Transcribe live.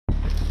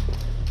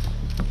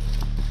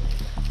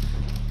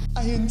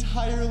I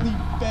entirely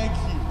beg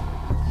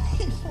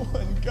you, people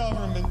and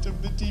government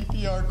of the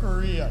DPR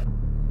Korea.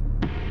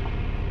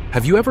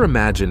 Have you ever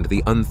imagined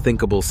the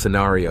unthinkable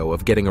scenario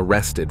of getting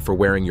arrested for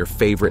wearing your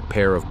favorite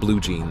pair of blue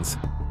jeans?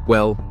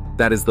 Well,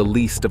 that is the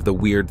least of the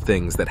weird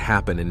things that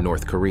happen in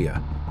North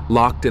Korea.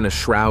 Locked in a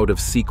shroud of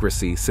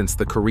secrecy since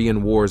the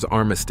Korean War's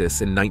Armistice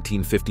in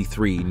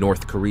 1953,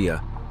 North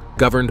Korea,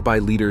 governed by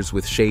leaders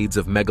with shades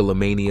of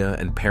megalomania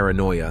and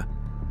paranoia,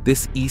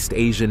 this East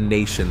Asian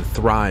nation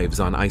thrives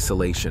on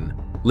isolation,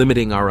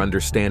 limiting our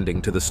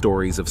understanding to the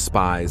stories of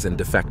spies and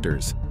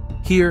defectors.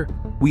 Here,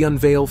 we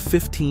unveil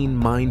 15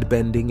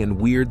 mind-bending and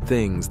weird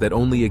things that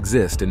only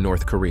exist in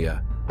North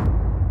Korea.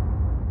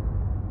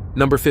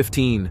 Number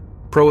 15.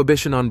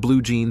 Prohibition on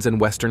blue jeans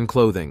and Western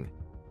clothing.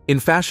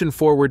 In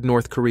fashion-forward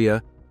North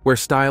Korea, where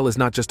style is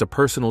not just a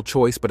personal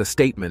choice but a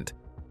statement,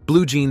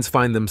 blue jeans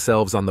find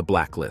themselves on the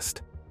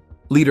blacklist.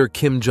 Leader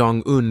Kim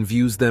Jong-un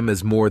views them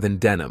as more than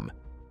denim.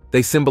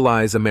 They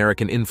symbolize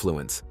American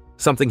influence,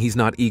 something he's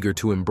not eager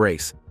to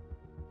embrace.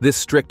 This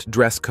strict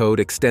dress code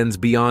extends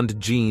beyond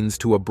jeans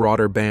to a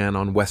broader ban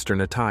on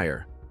Western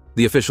attire.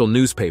 The official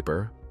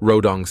newspaper,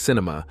 Rodong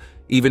Cinema,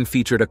 even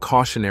featured a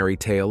cautionary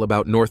tale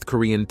about North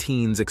Korean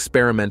teens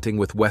experimenting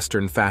with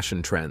Western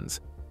fashion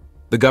trends.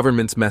 The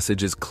government's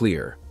message is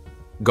clear: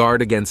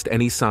 guard against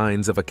any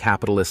signs of a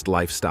capitalist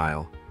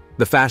lifestyle.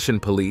 The fashion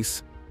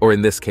police, or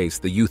in this case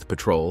the youth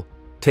patrol,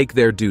 take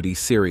their duty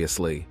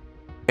seriously.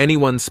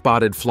 Anyone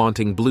spotted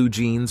flaunting blue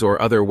jeans or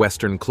other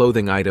Western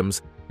clothing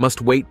items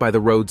must wait by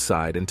the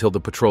roadside until the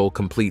patrol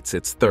completes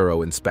its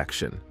thorough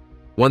inspection.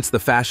 Once the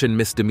fashion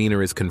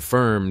misdemeanor is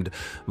confirmed,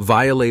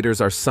 violators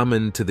are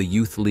summoned to the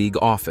Youth League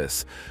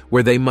office,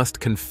 where they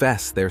must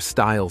confess their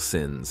style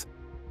sins.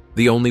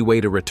 The only way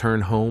to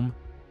return home?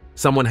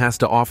 Someone has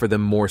to offer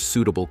them more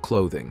suitable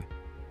clothing.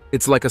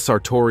 It's like a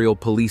sartorial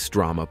police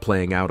drama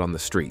playing out on the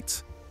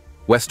streets.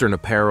 Western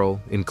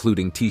apparel,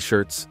 including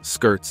t-shirts,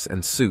 skirts,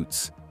 and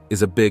suits,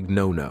 is a big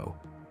no-no.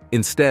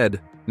 Instead,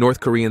 North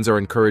Koreans are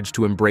encouraged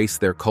to embrace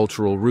their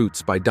cultural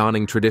roots by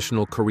donning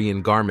traditional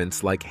Korean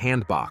garments like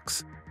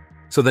hanboks.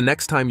 So the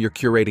next time you're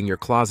curating your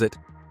closet,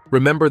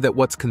 remember that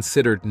what's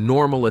considered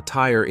normal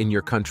attire in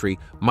your country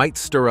might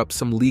stir up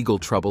some legal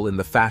trouble in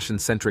the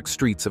fashion-centric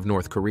streets of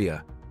North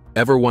Korea.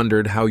 Ever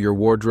wondered how your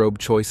wardrobe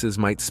choices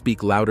might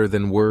speak louder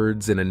than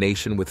words in a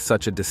nation with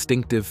such a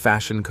distinctive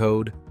fashion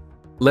code?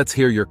 Let's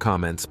hear your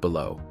comments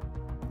below.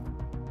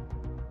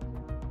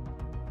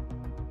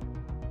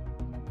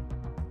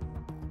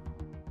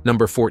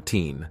 Number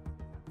 14.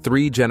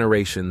 3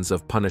 generations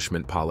of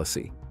punishment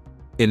policy.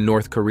 In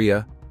North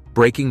Korea,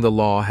 breaking the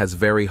law has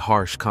very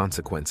harsh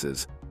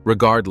consequences,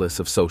 regardless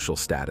of social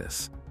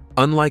status.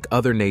 Unlike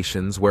other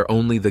nations where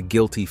only the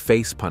guilty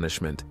face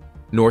punishment,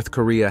 North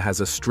Korea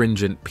has a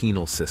stringent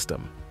penal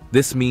system.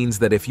 This means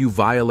that if you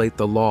violate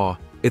the law,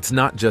 it's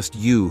not just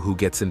you who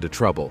gets into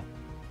trouble.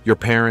 Your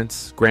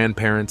parents,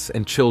 grandparents,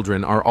 and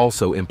children are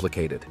also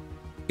implicated.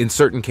 In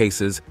certain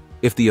cases,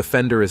 if the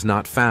offender is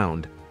not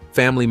found,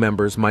 family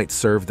members might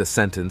serve the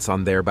sentence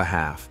on their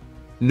behalf.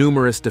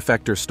 Numerous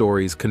defector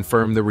stories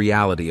confirm the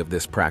reality of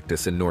this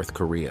practice in North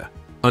Korea.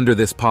 Under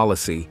this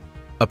policy,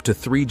 up to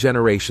 3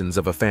 generations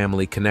of a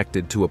family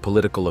connected to a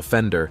political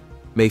offender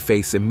may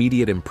face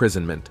immediate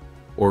imprisonment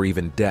or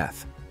even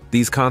death.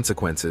 These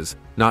consequences,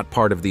 not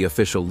part of the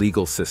official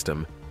legal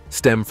system,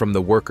 stem from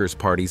the Workers'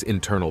 Party's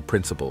internal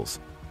principles.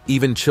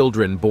 Even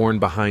children born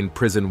behind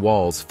prison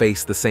walls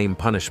face the same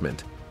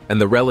punishment, and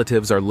the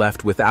relatives are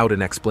left without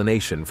an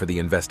explanation for the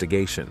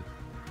investigation.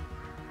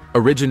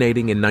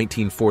 Originating in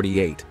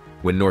 1948,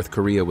 when North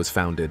Korea was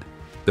founded,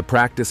 the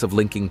practice of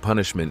linking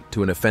punishment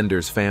to an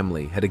offender's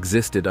family had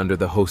existed under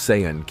the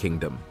Joseon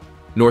Kingdom.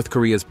 North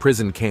Korea's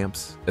prison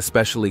camps,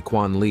 especially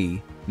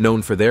Kwanli,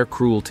 known for their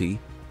cruelty,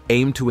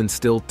 aim to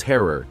instill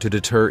terror to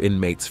deter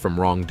inmates from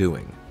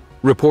wrongdoing.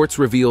 Reports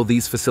reveal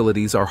these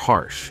facilities are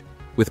harsh,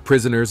 with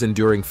prisoners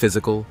enduring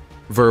physical,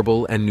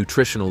 verbal, and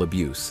nutritional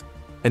abuse,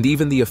 and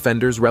even the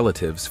offender's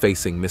relatives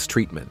facing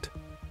mistreatment.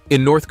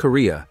 In North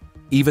Korea,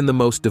 even the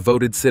most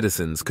devoted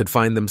citizens could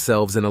find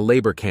themselves in a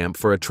labor camp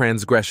for a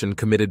transgression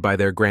committed by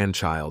their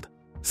grandchild,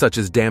 such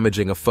as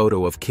damaging a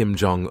photo of Kim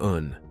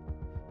Jong-un.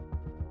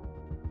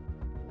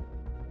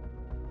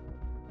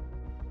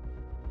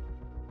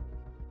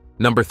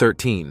 Number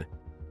 13.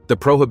 The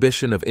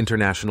prohibition of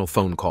international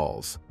phone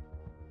calls.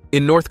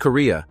 In North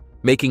Korea,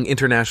 making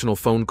international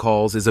phone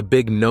calls is a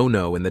big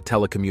no-no in the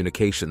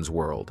telecommunications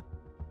world.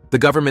 The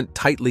government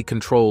tightly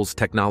controls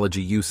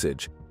technology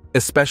usage,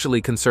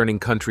 especially concerning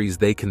countries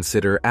they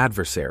consider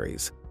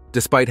adversaries.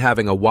 Despite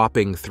having a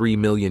whopping 3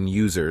 million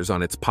users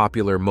on its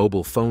popular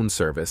mobile phone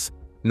service,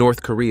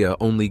 North Korea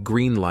only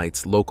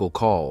greenlights local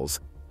calls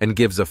and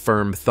gives a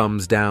firm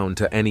thumbs down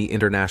to any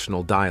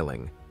international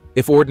dialing.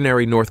 If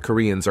ordinary North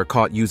Koreans are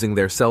caught using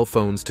their cell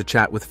phones to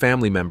chat with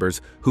family members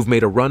who've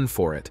made a run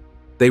for it,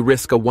 they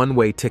risk a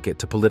one-way ticket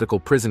to political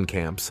prison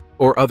camps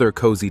or other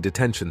cozy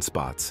detention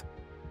spots.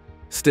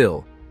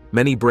 Still,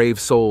 many brave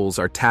souls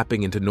are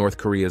tapping into North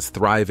Korea's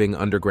thriving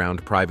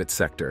underground private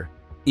sector,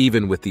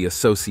 even with the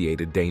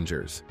associated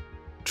dangers.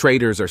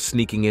 Traders are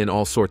sneaking in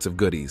all sorts of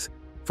goodies,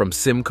 from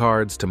SIM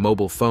cards to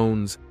mobile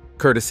phones,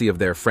 courtesy of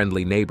their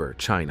friendly neighbor,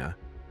 China.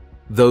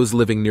 Those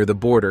living near the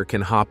border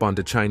can hop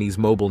onto Chinese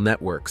mobile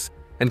networks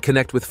and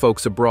connect with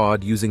folks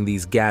abroad using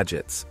these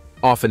gadgets,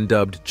 often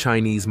dubbed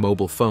Chinese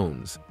mobile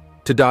phones.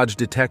 To dodge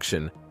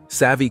detection,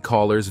 savvy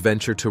callers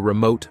venture to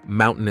remote,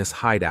 mountainous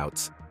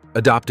hideouts,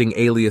 adopting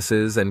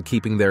aliases and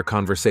keeping their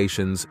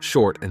conversations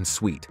short and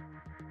sweet.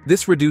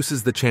 This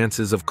reduces the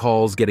chances of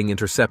calls getting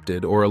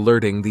intercepted or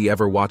alerting the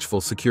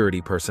ever-watchful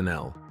security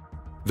personnel.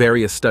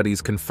 Various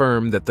studies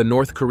confirm that the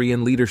North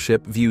Korean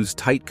leadership views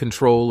tight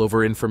control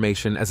over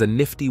information as a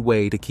nifty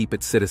way to keep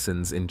its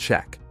citizens in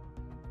check.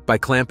 By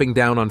clamping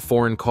down on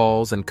foreign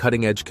calls and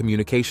cutting-edge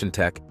communication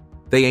tech,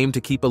 they aim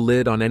to keep a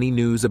lid on any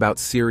news about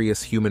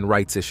serious human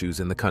rights issues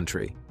in the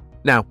country.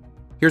 Now,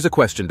 here's a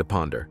question to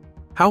ponder.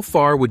 How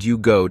far would you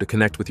go to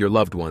connect with your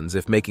loved ones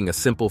if making a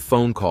simple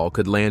phone call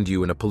could land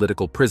you in a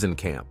political prison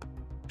camp?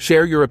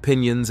 Share your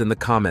opinions in the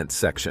comments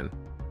section.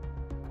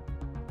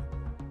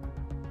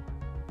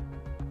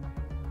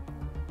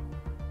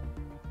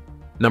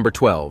 Number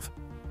 12.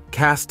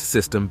 Caste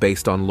system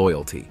based on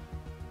loyalty.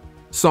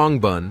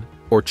 Songbun,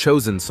 or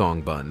chosen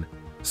songbun,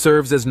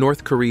 serves as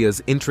North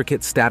Korea's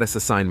intricate status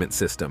assignment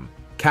system,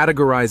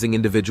 categorizing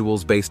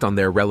individuals based on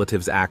their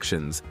relatives'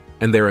 actions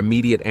and their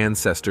immediate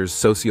ancestors'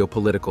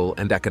 socio-political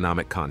and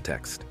economic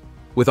context.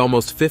 With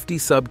almost 50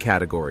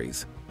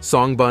 subcategories,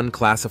 Songbun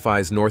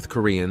classifies North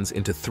Koreans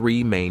into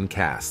 3 main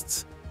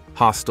castes: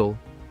 hostile,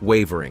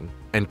 wavering,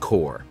 and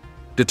core,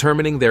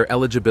 determining their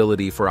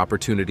eligibility for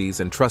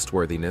opportunities and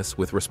trustworthiness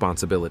with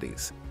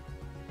responsibilities.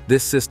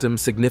 This system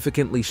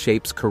significantly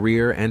shapes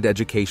career and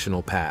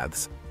educational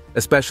paths,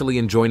 especially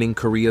in joining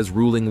Korea's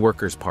ruling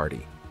Workers'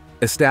 Party.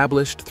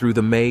 Established through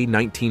the May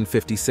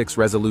 1956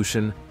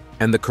 resolution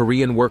and the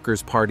Korean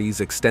Workers'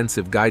 Party's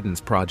extensive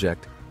guidance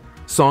project,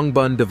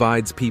 Songbun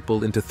divides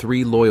people into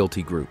 3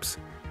 loyalty groups: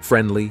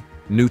 friendly,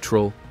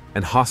 neutral,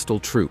 and hostile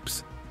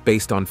troops,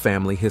 based on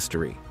family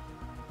history.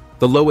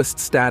 The lowest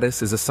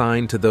status is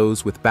assigned to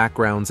those with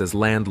backgrounds as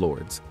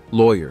landlords,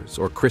 lawyers,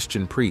 or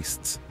Christian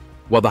priests,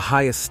 while the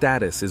highest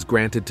status is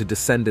granted to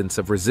descendants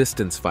of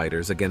resistance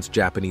fighters against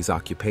Japanese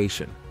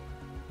occupation.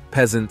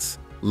 Peasants,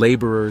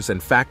 laborers,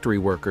 and factory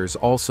workers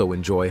also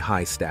enjoy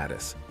high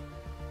status.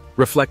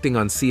 Reflecting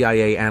on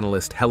CIA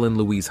analyst Helen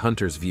Louise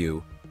Hunter's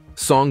view,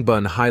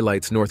 Songbun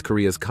highlights North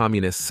Korea's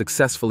communists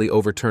successfully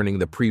overturning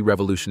the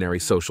pre-revolutionary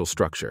social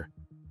structure.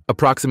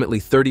 Approximately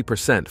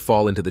 30%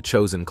 fall into the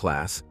chosen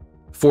class,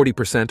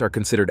 40% are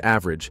considered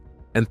average,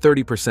 and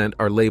 30%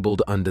 are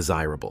labeled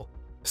undesirable.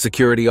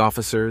 Security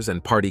officers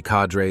and party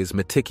cadres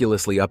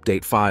meticulously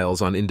update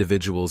files on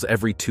individuals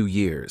every 2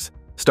 years,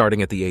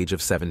 starting at the age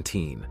of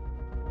 17.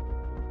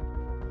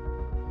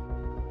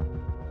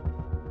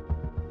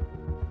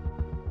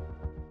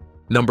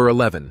 Number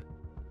 11.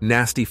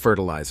 Nasty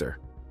fertilizer.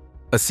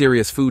 A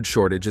serious food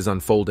shortage is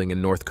unfolding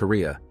in North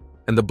Korea,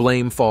 and the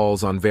blame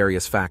falls on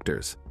various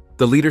factors.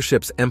 The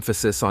leadership's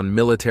emphasis on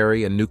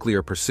military and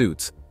nuclear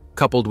pursuits,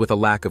 coupled with a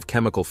lack of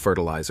chemical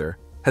fertilizer,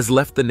 has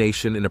left the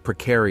nation in a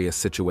precarious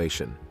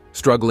situation,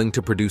 struggling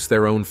to produce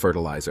their own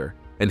fertilizer,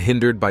 and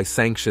hindered by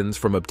sanctions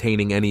from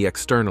obtaining any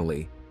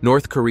externally.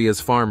 North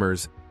Korea's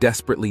farmers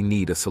desperately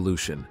need a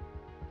solution.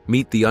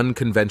 Meet the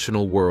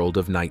unconventional world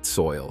of night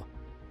soil.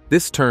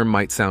 This term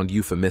might sound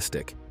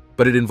euphemistic,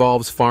 but it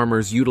involves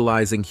farmers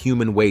utilizing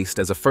human waste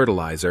as a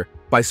fertilizer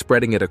by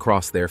spreading it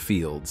across their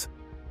fields.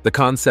 The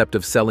concept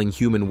of selling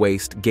human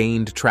waste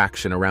gained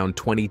traction around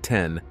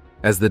 2010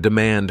 as the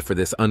demand for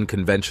this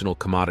unconventional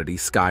commodity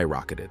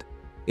skyrocketed.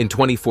 In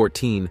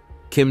 2014,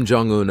 Kim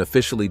Jong-un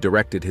officially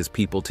directed his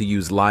people to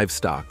use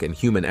livestock and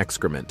human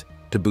excrement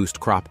to boost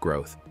crop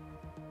growth.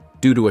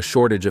 Due to a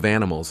shortage of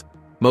animals,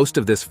 most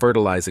of this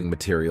fertilizing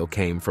material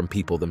came from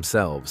people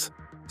themselves.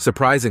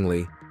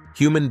 Surprisingly,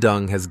 human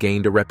dung has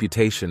gained a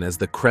reputation as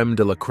the crème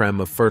de la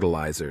crème of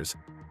fertilizers,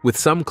 with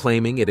some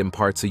claiming it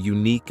imparts a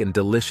unique and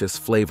delicious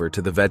flavor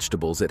to the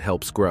vegetables it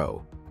helps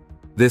grow.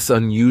 This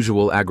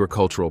unusual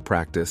agricultural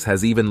practice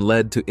has even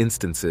led to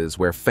instances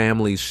where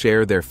families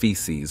share their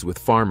feces with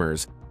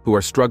farmers who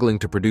are struggling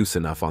to produce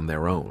enough on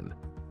their own.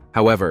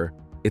 However,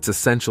 it's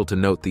essential to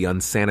note the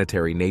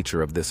unsanitary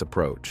nature of this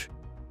approach.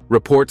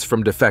 Reports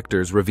from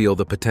defectors reveal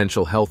the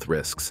potential health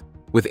risks,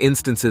 with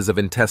instances of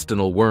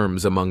intestinal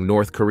worms among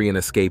North Korean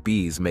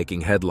escapees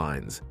making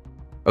headlines.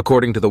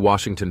 According to the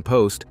Washington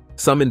Post,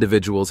 some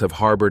individuals have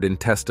harbored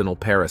intestinal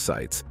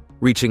parasites,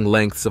 reaching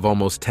lengths of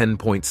almost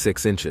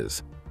 10.6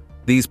 inches.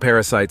 These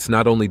parasites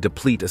not only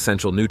deplete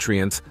essential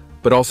nutrients,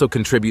 but also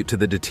contribute to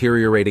the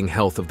deteriorating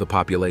health of the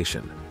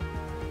population.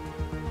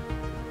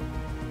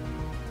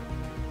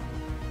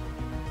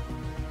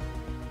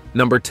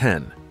 Number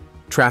 10.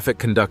 Traffic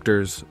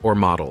conductors or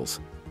models.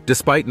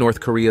 Despite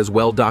North Korea's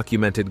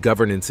well-documented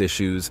governance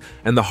issues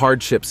and the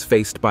hardships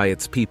faced by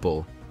its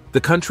people,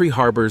 the country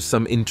harbors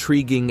some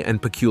intriguing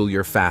and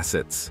peculiar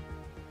facets.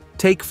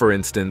 Take, for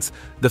instance,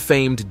 the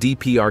famed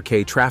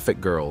DPRK traffic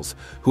girls,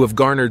 who have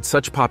garnered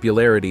such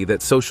popularity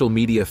that social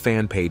media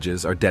fan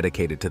pages are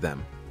dedicated to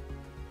them.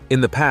 In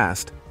the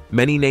past,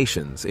 Many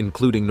nations,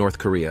 including North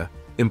Korea,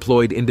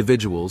 employed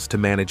individuals to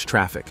manage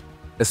traffic,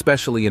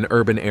 especially in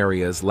urban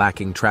areas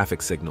lacking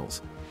traffic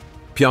signals.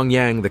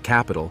 Pyongyang, the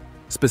capital,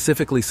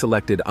 specifically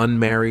selected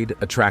unmarried,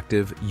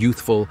 attractive,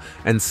 youthful,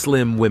 and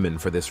slim women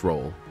for this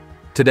role.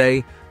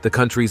 Today, the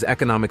country's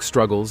economic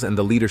struggles and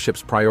the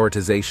leadership's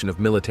prioritization of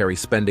military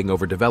spending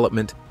over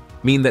development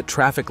mean that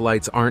traffic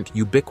lights aren't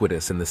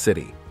ubiquitous in the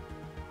city.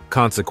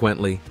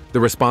 Consequently, the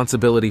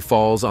responsibility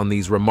falls on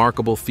these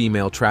remarkable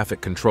female traffic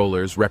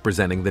controllers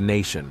representing the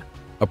nation,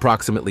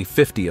 approximately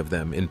 50 of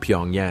them in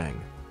Pyongyang.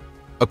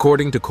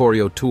 According to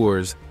Koryo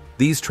Tours,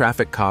 these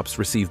traffic cops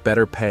receive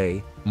better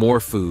pay, more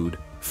food,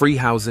 free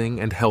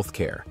housing, and health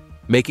care,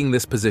 making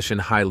this position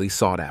highly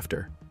sought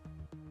after.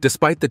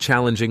 Despite the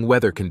challenging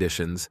weather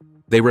conditions,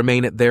 they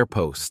remain at their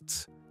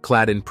posts,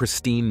 clad in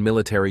pristine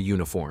military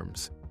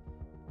uniforms.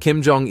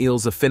 Kim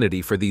Jong-il's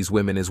affinity for these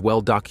women is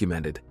well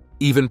documented,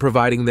 even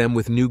providing them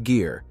with new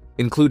gear,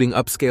 including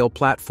upscale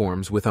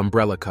platforms with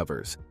umbrella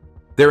covers.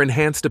 Their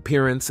enhanced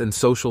appearance and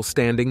social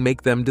standing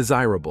make them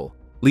desirable,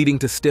 leading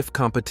to stiff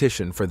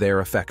competition for their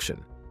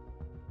affection.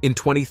 In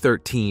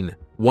 2013,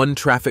 one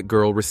traffic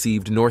girl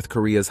received North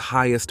Korea's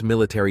highest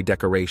military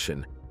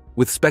decoration,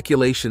 with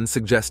speculation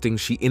suggesting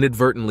she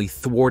inadvertently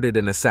thwarted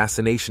an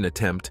assassination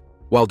attempt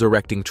while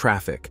directing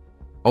traffic,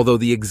 although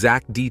the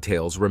exact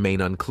details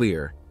remain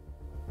unclear.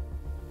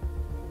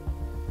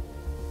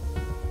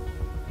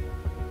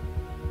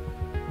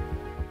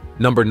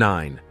 Number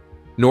 9.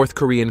 North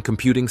Korean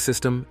computing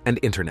system and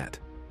internet.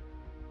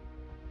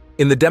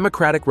 In the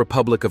Democratic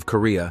Republic of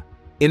Korea,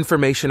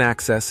 information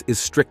access is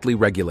strictly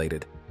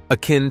regulated,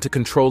 akin to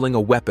controlling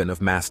a weapon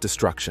of mass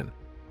destruction.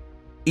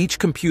 Each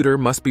computer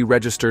must be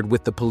registered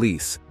with the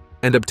police,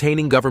 and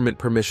obtaining government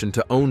permission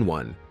to own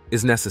one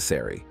is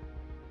necessary.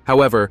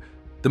 However,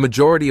 the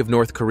majority of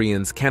North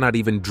Koreans cannot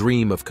even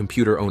dream of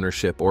computer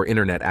ownership or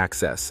internet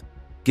access,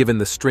 given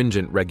the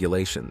stringent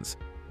regulations.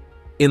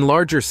 In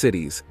larger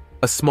cities,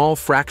 a small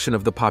fraction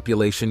of the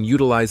population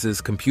utilizes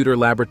computer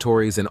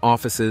laboratories in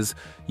offices,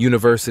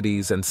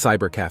 universities, and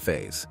cyber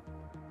cafes.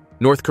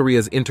 North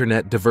Korea's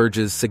internet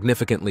diverges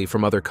significantly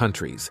from other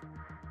countries.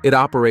 It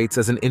operates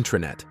as an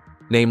intranet,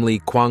 namely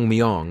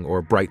Kwangmyong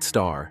or Bright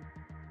Star.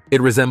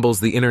 It resembles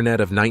the internet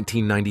of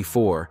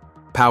 1994,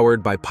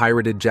 powered by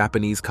pirated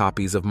Japanese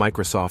copies of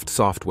Microsoft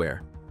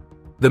software.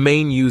 The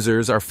main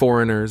users are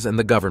foreigners and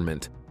the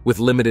government, with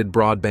limited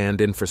broadband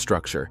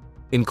infrastructure,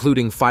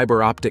 including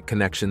fiber optic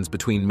connections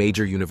between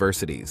major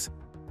universities.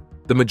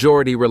 The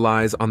majority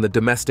relies on the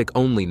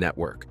domestic-only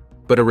network,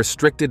 but a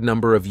restricted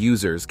number of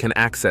users can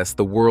access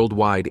the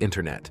worldwide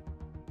internet.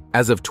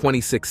 As of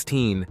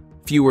 2016,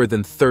 fewer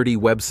than 30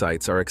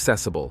 websites are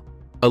accessible,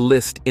 a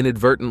list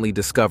inadvertently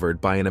discovered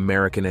by an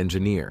American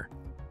engineer.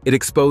 It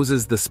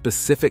exposes the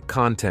specific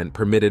content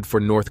permitted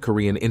for North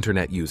Korean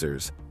internet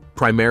users,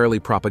 primarily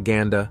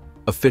propaganda,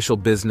 official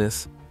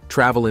business,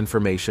 travel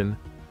information,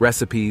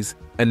 recipes,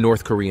 and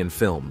North Korean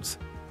films.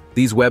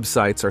 These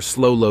websites are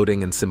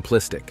slow-loading and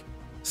simplistic.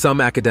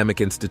 Some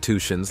academic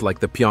institutions, like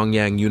the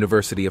Pyongyang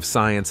University of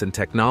Science and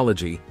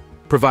Technology,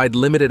 provide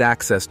limited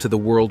access to the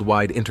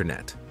worldwide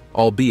internet,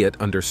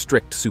 albeit under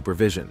strict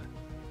supervision.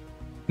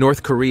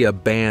 North Korea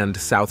banned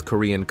South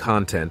Korean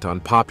content on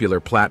popular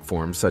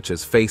platforms such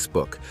as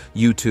Facebook,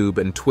 YouTube,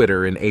 and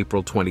Twitter in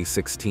April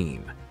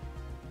 2016.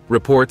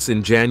 Reports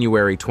in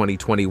January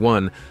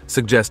 2021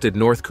 suggested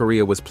North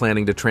Korea was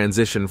planning to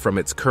transition from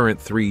its current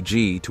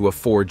 3G to a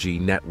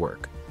 4G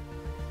network.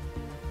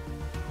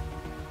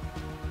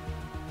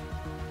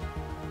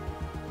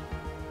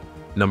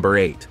 Number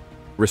 8.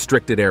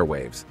 Restricted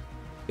airwaves.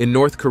 In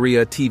North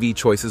Korea, TV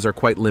choices are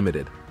quite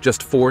limited,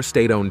 just 4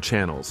 state-owned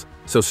channels,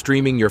 so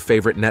streaming your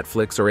favorite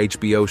Netflix or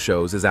HBO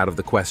shows is out of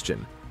the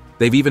question.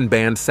 They've even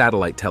banned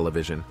satellite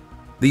television.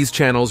 These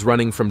channels,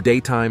 running from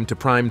daytime to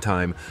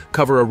primetime,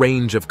 cover a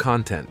range of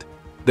content.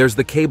 There's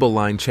the cable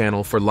line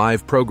channel for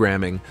live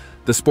programming,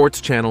 the sports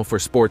channel for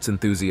sports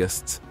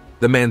enthusiasts,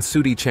 the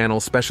Mansudi channel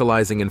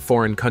specializing in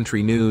foreign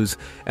country news,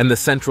 and the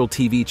Central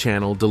TV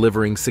channel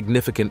delivering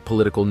significant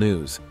political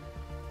news.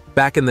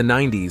 Back in the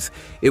 90s,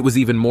 it was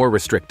even more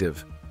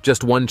restrictive,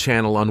 just 1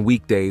 channel on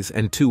weekdays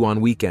and 2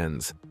 on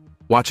weekends.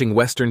 Watching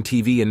Western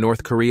TV in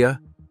North Korea?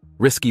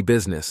 Risky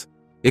business.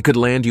 It could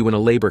land you in a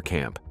labor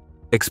camp.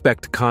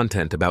 Expect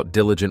content about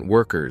diligent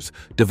workers,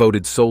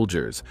 devoted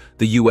soldiers,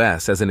 the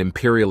US as an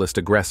imperialist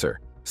aggressor,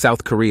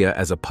 South Korea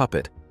as a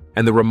puppet,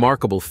 and the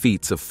remarkable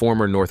feats of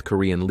former North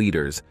Korean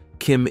leaders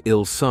Kim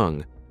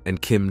Il-sung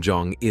and Kim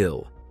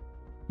Jong-il.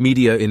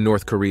 Media in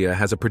North Korea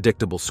has a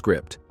predictable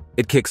script.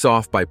 It kicks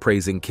off by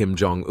praising Kim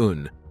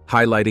Jong-un,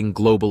 highlighting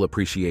global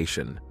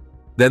appreciation.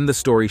 Then the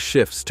story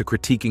shifts to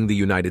critiquing the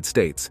United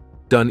States,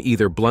 done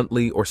either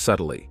bluntly or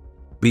subtly.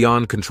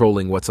 Beyond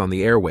controlling what's on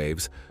the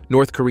airwaves,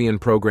 North Korean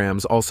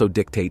programs also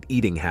dictate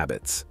eating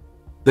habits.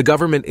 The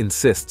government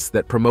insists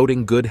that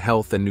promoting good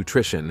health and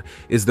nutrition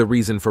is the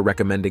reason for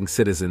recommending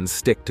citizens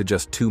stick to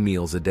just 2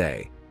 meals a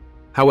day.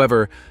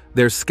 However,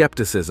 there's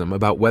skepticism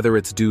about whether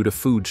it's due to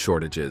food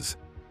shortages.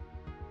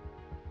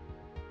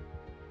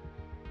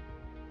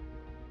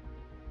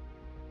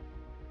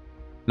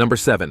 Number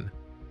 7.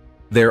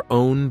 Their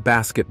own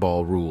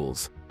basketball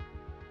rules.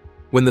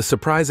 When the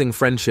surprising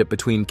friendship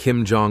between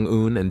Kim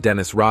Jong-un and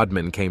Dennis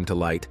Rodman came to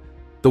light,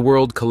 the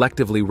world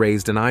collectively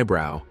raised an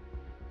eyebrow.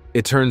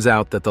 It turns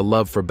out that the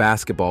love for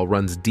basketball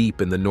runs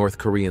deep in the North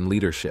Korean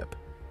leadership.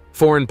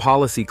 Foreign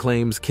policy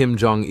claims Kim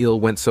Jong-il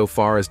went so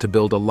far as to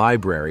build a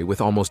library with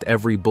almost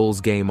every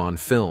Bulls game on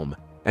film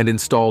and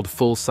installed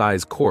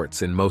full-size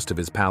courts in most of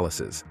his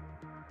palaces.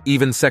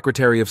 Even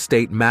Secretary of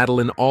State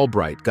Madeleine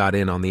Albright got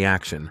in on the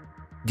action,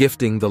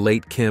 gifting the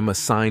late Kim a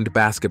signed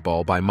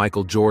basketball by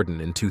Michael Jordan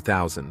in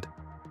 2000.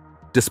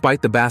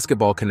 Despite the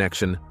basketball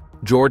connection,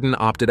 Jordan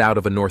opted out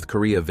of a North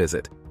Korea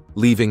visit,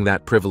 leaving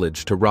that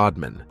privilege to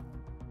Rodman.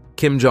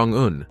 Kim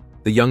Jong-un,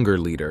 the younger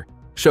leader,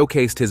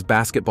 showcased his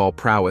basketball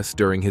prowess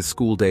during his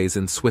school days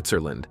in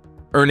Switzerland,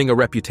 earning a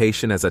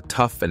reputation as a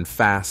tough and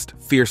fast,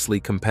 fiercely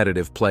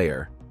competitive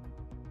player.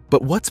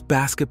 But what's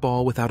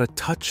basketball without a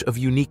touch of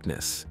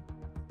uniqueness?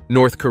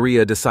 North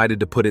Korea decided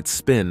to put its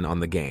spin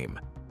on the game.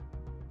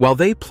 While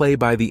they play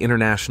by the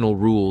international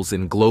rules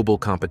in global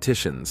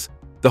competitions,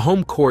 the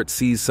home court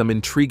sees some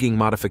intriguing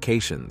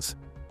modifications.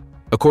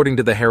 According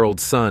to the Herald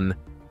Sun,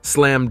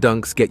 slam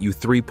dunks get you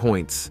 3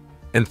 points,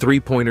 and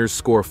three-pointers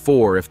score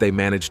 4 if they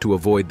manage to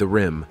avoid the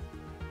rim.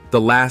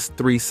 The last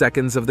 3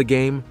 seconds of the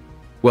game?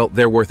 Well,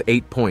 they're worth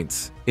 8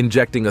 points,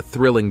 injecting a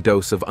thrilling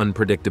dose of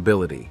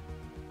unpredictability.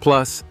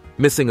 Plus,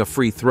 missing a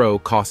free throw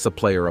costs a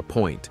player a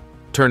point,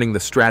 turning the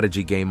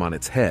strategy game on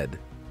its head,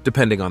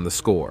 depending on the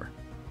score.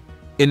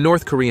 In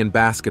North Korean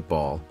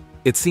basketball,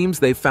 it seems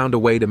they've found a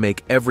way to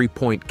make every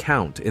point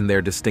count in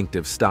their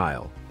distinctive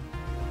style.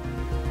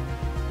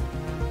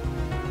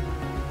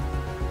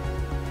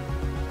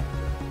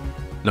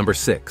 Number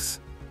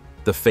 6.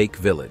 The fake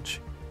village.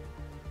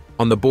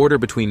 On the border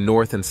between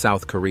North and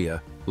South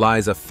Korea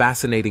lies a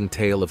fascinating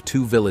tale of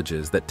 2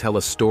 villages that tell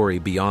a story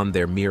beyond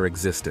their mere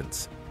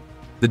existence.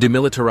 The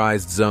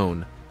demilitarized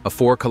zone, a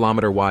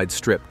 4-kilometer-wide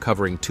strip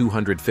covering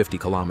 250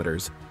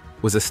 kilometers,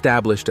 was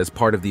established as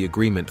part of the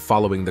agreement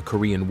following the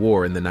Korean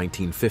War in the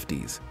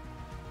 1950s.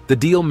 The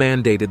deal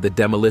mandated the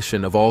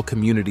demolition of all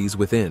communities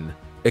within,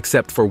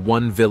 except for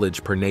 1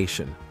 village per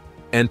nation.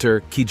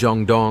 Enter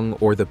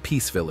Kijongdong, or the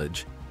Peace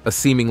Village, a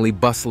seemingly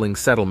bustling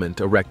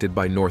settlement erected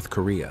by North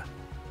Korea.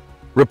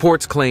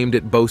 Reports claimed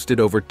it boasted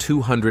over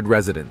 200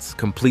 residents,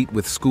 complete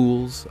with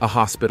schools, a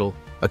hospital,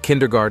 a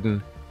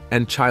kindergarten,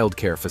 and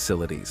childcare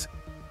facilities.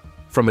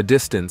 From a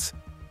distance,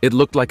 it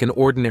looked like an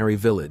ordinary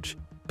village,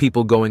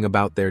 people going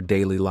about their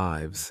daily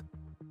lives.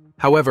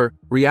 However,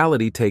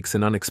 reality takes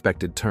an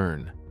unexpected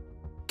turn.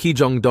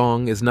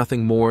 Kijongdong is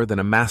nothing more than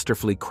a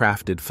masterfully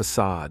crafted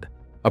facade,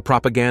 a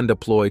propaganda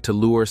ploy to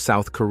lure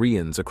South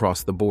Koreans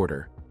across the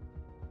border.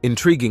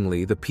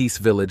 Intriguingly, the Peace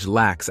Village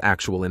lacks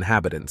actual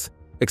inhabitants,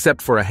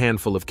 except for a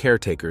handful of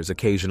caretakers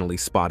occasionally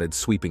spotted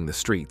sweeping the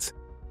streets.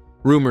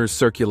 Rumors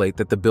circulate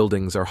that the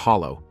buildings are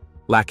hollow,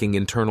 lacking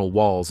internal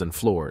walls and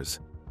floors.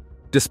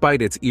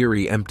 Despite its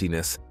eerie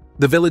emptiness,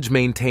 the village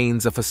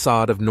maintains a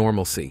facade of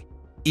normalcy,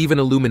 even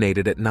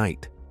illuminated at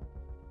night.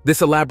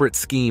 This elaborate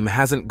scheme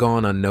hasn't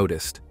gone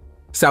unnoticed.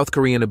 South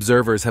Korean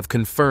observers have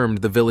confirmed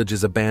the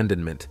village's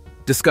abandonment,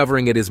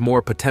 discovering it is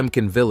more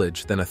Potemkin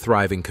village than a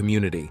thriving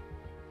community.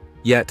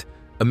 Yet,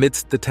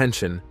 amidst the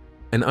tension,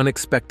 an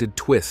unexpected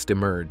twist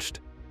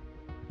emerged.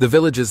 The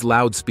village's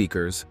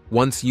loudspeakers,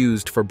 once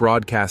used for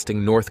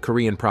broadcasting North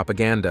Korean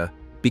propaganda,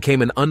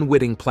 became an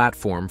unwitting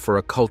platform for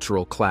a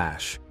cultural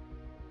clash.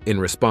 In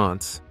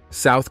response,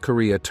 South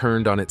Korea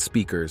turned on its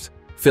speakers,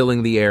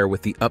 filling the air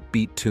with the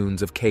upbeat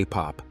tunes of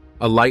K-pop,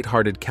 a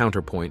light-hearted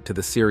counterpoint to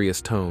the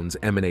serious tones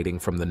emanating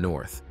from the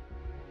North.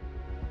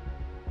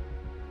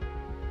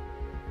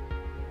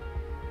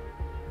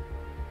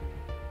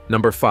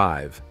 Number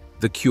 5.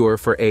 The cure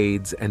for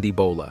AIDS and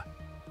Ebola.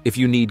 If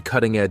you need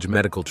cutting-edge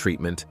medical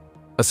treatment,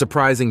 a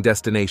surprising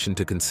destination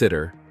to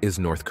consider is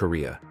North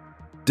Korea.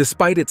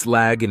 Despite its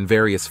lag in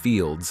various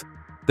fields,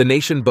 the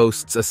nation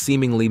boasts a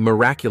seemingly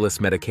miraculous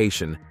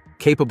medication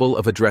capable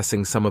of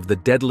addressing some of the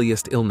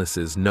deadliest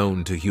illnesses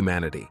known to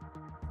humanity.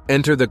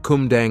 Enter the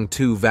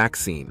Kumdang-2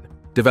 vaccine,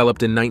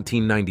 developed in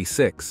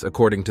 1996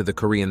 according to the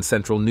Korean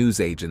Central News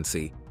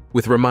Agency,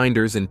 with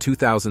reminders in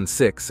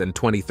 2006 and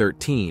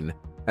 2013,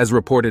 as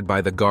reported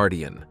by The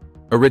Guardian.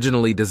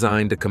 Originally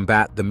designed to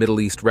combat the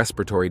Middle East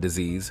respiratory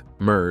disease,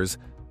 MERS,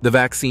 the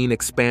vaccine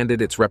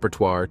expanded its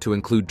repertoire to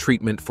include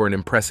treatment for an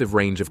impressive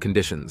range of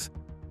conditions: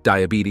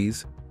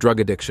 diabetes, drug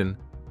addiction,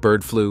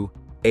 bird flu,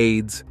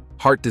 AIDS,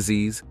 heart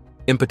disease,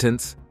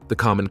 impotence, the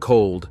common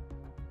cold,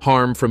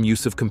 harm from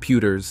use of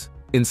computers,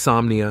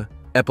 insomnia,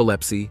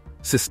 epilepsy,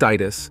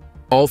 cystitis,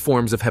 all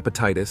forms of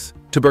hepatitis,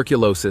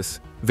 tuberculosis,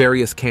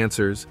 various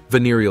cancers,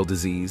 venereal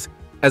disease,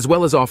 as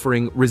well as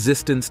offering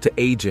resistance to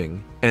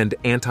aging and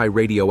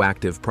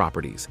anti-radioactive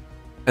properties.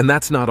 And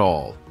that's not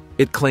all.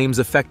 It claims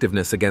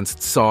effectiveness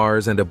against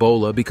SARS and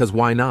Ebola because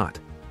why not?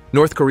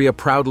 North Korea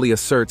proudly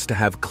asserts to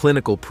have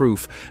clinical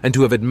proof and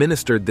to have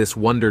administered this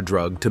wonder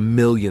drug to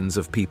millions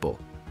of people.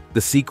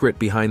 The secret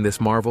behind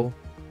this marvel?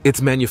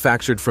 It's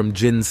manufactured from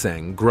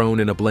ginseng grown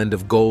in a blend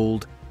of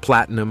gold,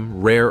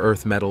 platinum, rare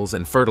earth metals,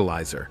 and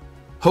fertilizer,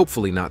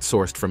 hopefully not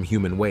sourced from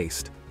human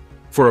waste.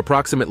 For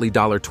approximately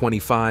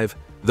 $25,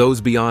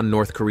 those beyond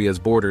North Korea's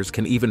borders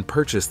can even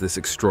purchase this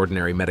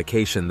extraordinary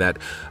medication that,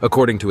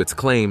 according to its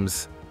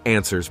claims,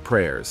 answers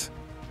prayers.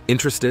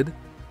 Interested?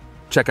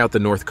 Check out the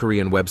North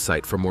Korean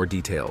website for more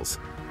details.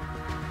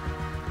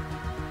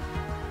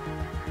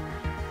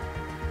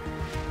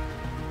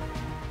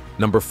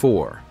 Number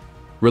 4.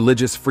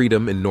 Religious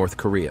freedom in North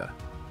Korea.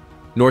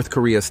 North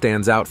Korea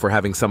stands out for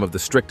having some of the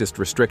strictest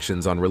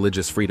restrictions on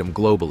religious freedom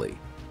globally.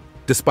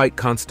 Despite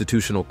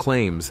constitutional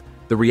claims,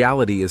 the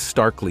reality is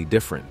starkly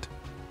different,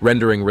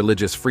 rendering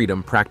religious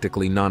freedom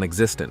practically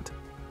non-existent.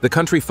 The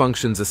country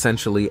functions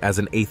essentially as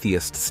an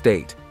atheist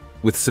state,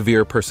 with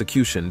severe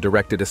persecution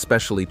directed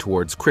especially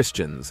towards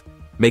Christians,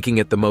 making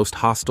it the most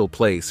hostile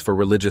place for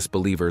religious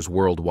believers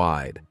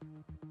worldwide.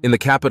 In the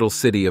capital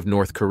city of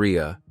North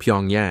Korea,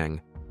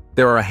 Pyongyang,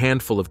 there are a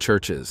handful of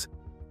churches,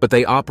 but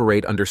they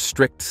operate under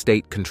strict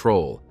state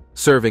control,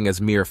 serving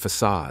as mere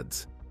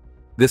facades.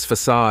 This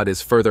facade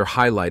is further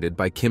highlighted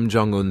by Kim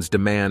Jong-un's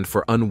demand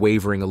for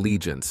unwavering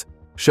allegiance,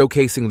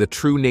 showcasing the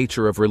true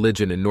nature of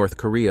religion in North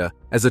Korea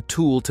as a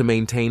tool to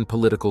maintain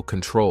political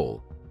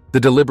control. The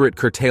deliberate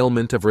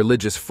curtailment of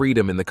religious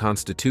freedom in the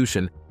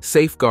constitution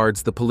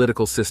safeguards the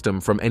political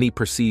system from any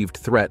perceived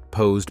threat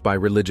posed by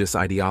religious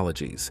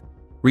ideologies.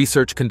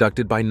 Research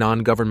conducted by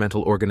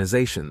non-governmental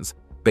organizations,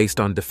 based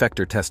on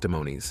defector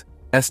testimonies,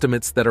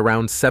 estimates that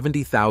around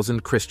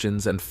 70,000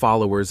 Christians and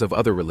followers of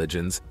other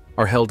religions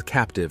are held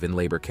captive in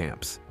labor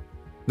camps.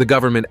 The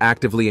government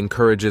actively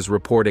encourages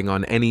reporting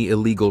on any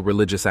illegal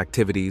religious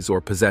activities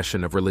or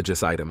possession of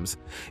religious items,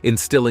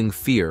 instilling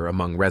fear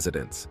among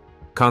residents.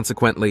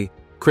 Consequently,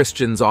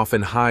 Christians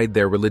often hide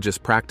their religious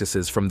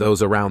practices from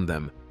those around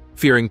them,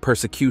 fearing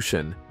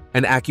persecution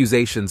and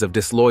accusations of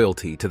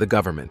disloyalty to the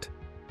government.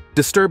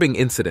 Disturbing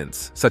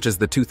incidents, such as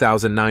the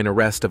 2009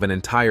 arrest of an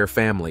entire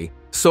family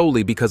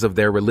solely because of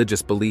their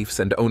religious beliefs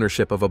and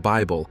ownership of a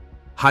Bible,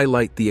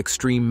 highlight the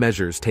extreme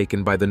measures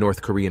taken by the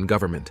North Korean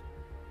government.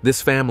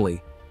 This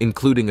family,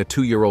 including a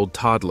 2-year-old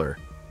toddler,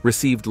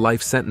 received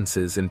life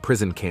sentences in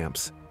prison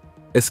camps.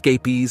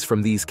 Escapees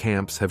from these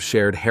camps have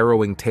shared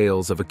harrowing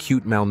tales of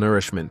acute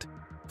malnourishment,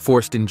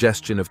 forced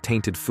ingestion of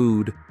tainted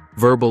food,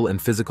 verbal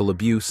and physical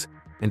abuse,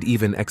 and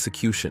even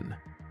execution.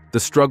 The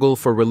struggle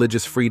for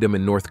religious freedom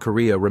in North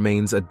Korea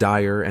remains a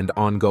dire and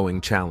ongoing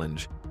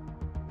challenge.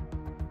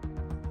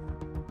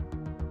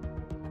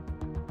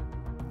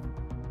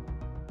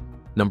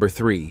 Number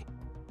 3.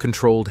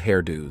 Controlled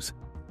hairdos.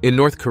 In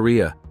North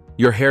Korea,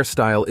 your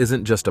hairstyle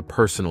isn't just a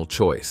personal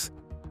choice.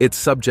 It's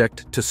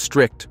subject to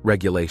strict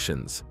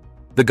regulations.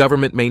 The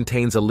government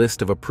maintains a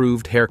list of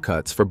approved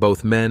haircuts for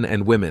both men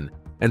and women,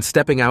 and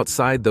stepping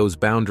outside those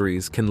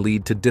boundaries can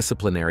lead to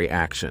disciplinary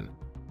action.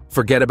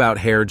 Forget about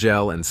hair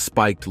gel and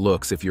spiked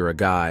looks if you're a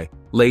guy.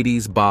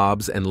 Ladies,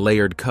 bobs, and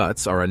layered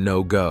cuts are a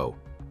no-go.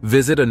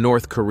 Visit a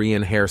North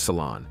Korean hair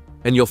salon,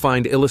 and you'll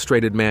find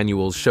illustrated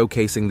manuals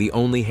showcasing the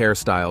only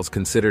hairstyles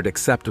considered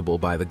acceptable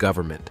by the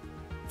government.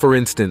 For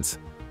instance,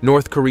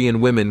 North Korean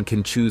women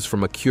can choose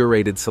from a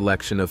curated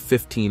selection of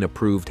 15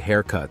 approved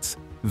haircuts,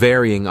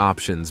 varying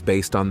options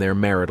based on their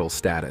marital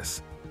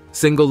status.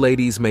 Single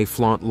ladies may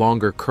flaunt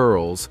longer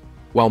curls,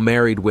 while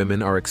married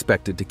women are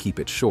expected to keep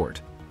it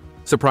short.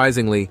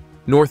 Surprisingly,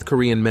 North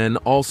Korean men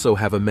also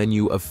have a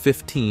menu of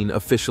 15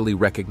 officially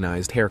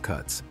recognized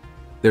haircuts.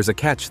 There's a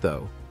catch,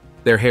 though.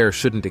 Their hair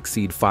shouldn't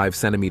exceed 5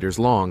 centimeters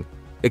long,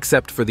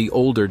 except for the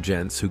older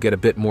gents who get a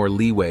bit more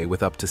leeway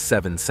with up to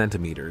 7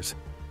 centimeters.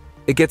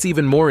 It gets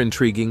even more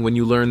intriguing when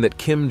you learn that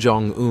Kim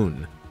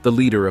Jong-un, the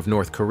leader of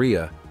North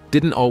Korea,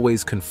 didn't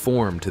always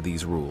conform to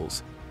these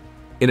rules.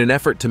 In an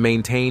effort to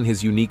maintain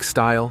his unique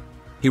style,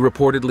 he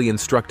reportedly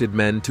instructed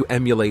men to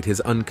emulate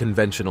his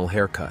unconventional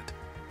haircut.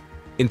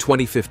 In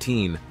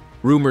 2015,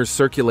 rumors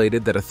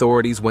circulated that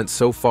authorities went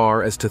so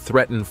far as to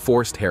threaten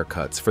forced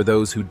haircuts for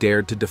those who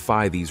dared to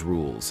defy these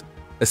rules,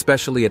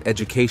 especially at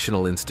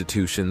educational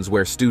institutions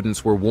where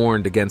students were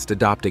warned against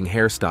adopting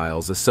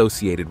hairstyles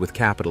associated with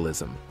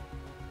capitalism.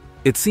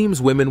 It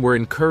seems women were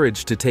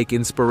encouraged to take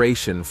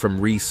inspiration from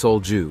Ri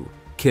Sol-ju,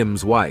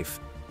 Kim's wife,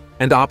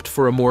 and opt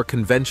for a more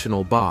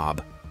conventional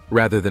bob,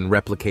 rather than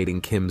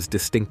replicating Kim's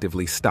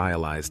distinctively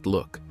stylized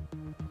look.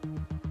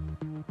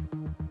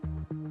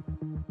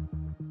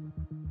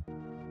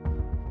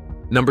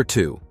 Number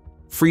 2.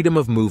 Freedom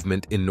of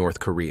movement in North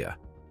Korea.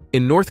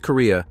 In North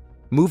Korea,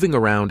 moving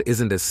around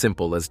isn't as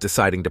simple as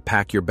deciding to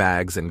pack your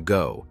bags and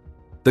go.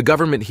 The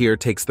government here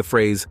takes the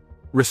phrase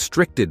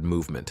restricted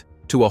movement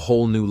to a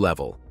whole new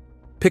level.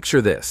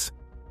 Picture this.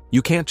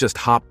 You can't just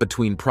hop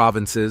between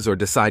provinces or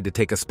decide to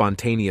take a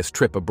spontaneous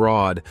trip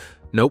abroad.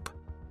 Nope,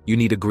 you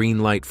need a green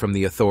light from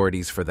the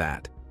authorities for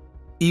that.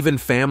 Even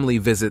family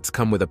visits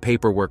come with a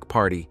paperwork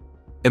party.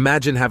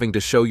 Imagine having to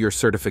show your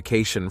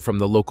certification from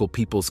the local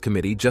People's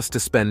Committee just to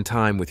spend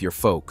time with your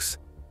folks.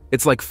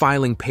 It's like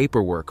filing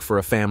paperwork for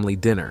a family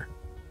dinner.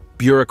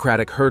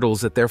 Bureaucratic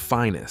hurdles at their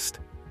finest.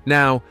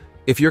 Now,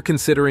 if you're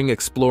considering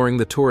exploring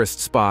the tourist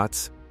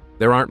spots,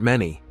 there aren't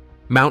many.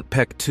 Mount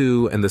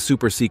Paek-2 and the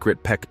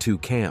super-secret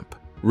Paek-2 camp,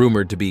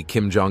 rumored to be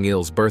Kim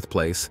Jong-il's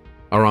birthplace,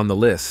 are on the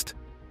list.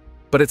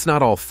 But it's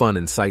not all fun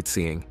and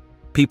sightseeing.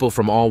 People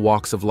from all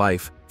walks of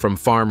life, from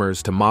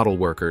farmers to model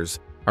workers,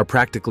 are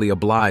practically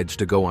obliged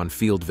to go on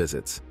field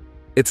visits.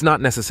 It's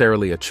not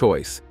necessarily a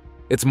choice.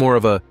 It's more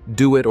of a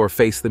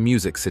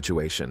do-it-or-face-the-music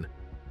situation.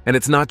 And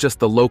it's not just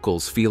the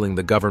locals feeling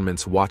the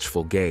government's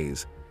watchful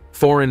gaze.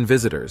 Foreign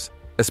visitors,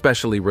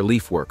 especially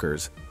relief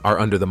workers, are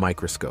under the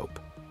microscope.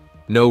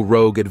 No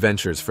rogue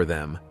adventures for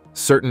them.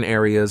 Certain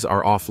areas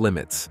are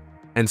off-limits,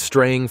 and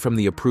straying from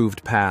the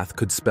approved path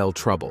could spell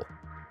trouble.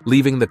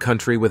 Leaving the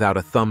country without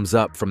a thumbs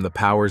up from the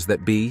powers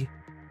that be?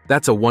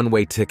 That's a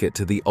one-way ticket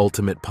to the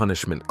ultimate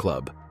punishment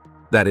club.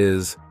 That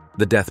is,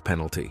 the death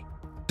penalty.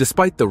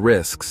 Despite the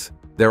risks,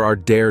 there are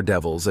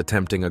daredevils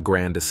attempting a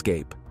grand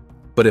escape.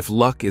 But if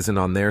luck isn't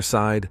on their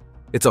side,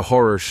 it's a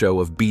horror show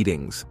of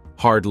beatings,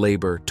 hard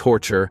labor,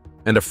 torture,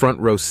 and a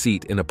front-row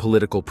seat in a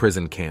political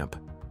prison camp.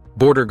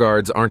 Border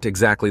guards aren't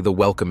exactly the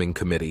welcoming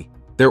committee.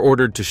 They're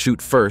ordered to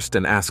shoot first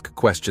and ask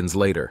questions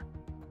later.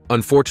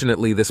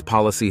 Unfortunately, this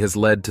policy has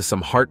led to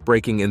some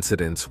heartbreaking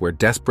incidents where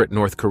desperate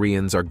North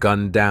Koreans are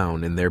gunned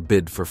down in their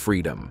bid for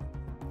freedom.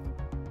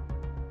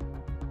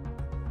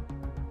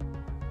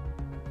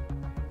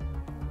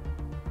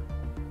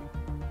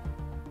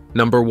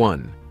 Number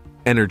 1.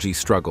 Energy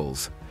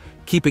struggles.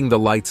 Keeping the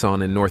lights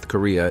on in North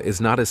Korea is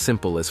not as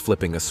simple as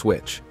flipping a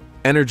switch.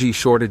 Energy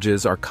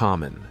shortages are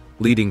common,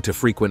 leading to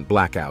frequent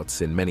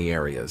blackouts in many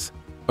areas.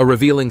 A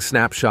revealing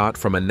snapshot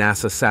from a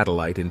NASA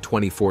satellite in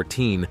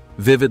 2014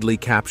 vividly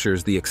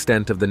captures the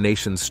extent of the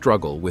nation's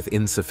struggle with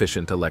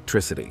insufficient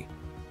electricity.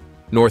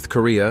 North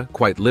Korea,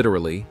 quite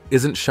literally,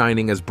 isn't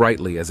shining as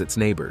brightly as its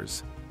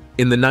neighbors.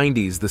 In the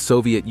 90s, the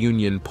Soviet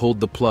Union pulled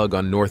the plug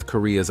on North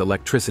Korea's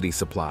electricity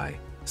supply,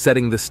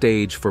 setting the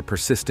stage for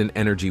persistent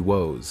energy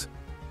woes.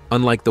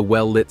 Unlike the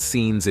well-lit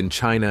scenes in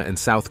China and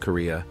South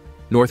Korea,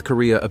 North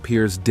Korea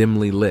appears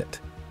dimly lit,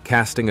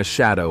 casting a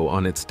shadow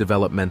on its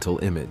developmental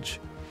image.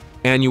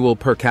 Annual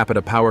per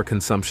capita power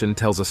consumption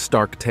tells a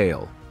stark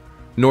tale.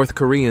 North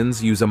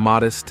Koreans use a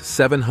modest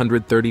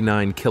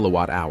 739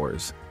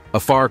 kilowatt-hours, a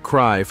far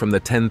cry from the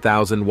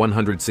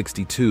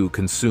 10,162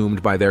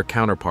 consumed by their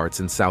counterparts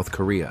in South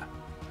Korea.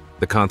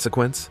 The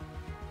consequence?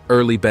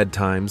 Early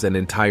bedtimes and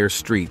entire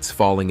streets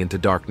falling into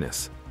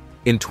darkness.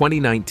 In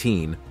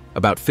 2019,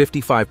 about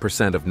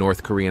 55% of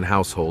North Korean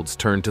households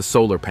turned to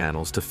solar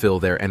panels to fill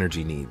their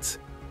energy needs.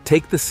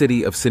 Take the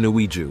city of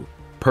Sinuiju,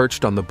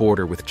 perched on the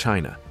border with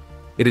China.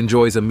 It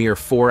enjoys a mere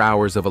 4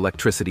 hours of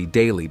electricity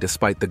daily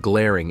despite the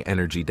glaring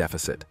energy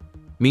deficit.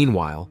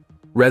 Meanwhile,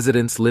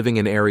 residents living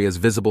in areas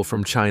visible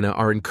from China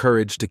are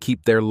encouraged to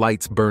keep their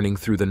lights burning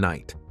through the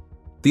night.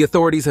 The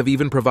authorities have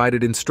even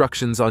provided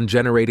instructions on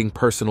generating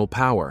personal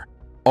power,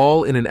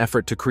 all in an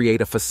effort to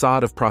create a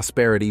facade of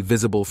prosperity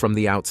visible from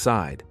the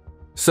outside.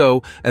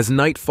 So, as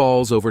night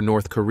falls over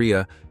North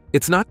Korea,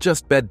 it's not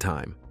just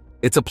bedtime.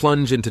 It's a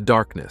plunge into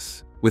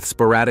darkness, with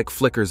sporadic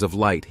flickers of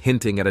light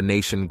hinting at a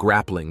nation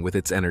grappling with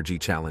its energy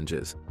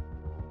challenges.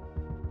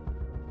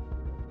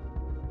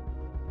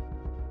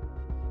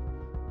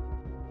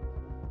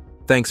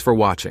 Thanks for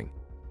watching.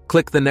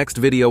 Click the next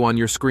video on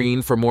your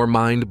screen for more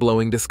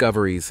mind-blowing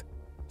discoveries.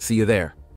 See you there.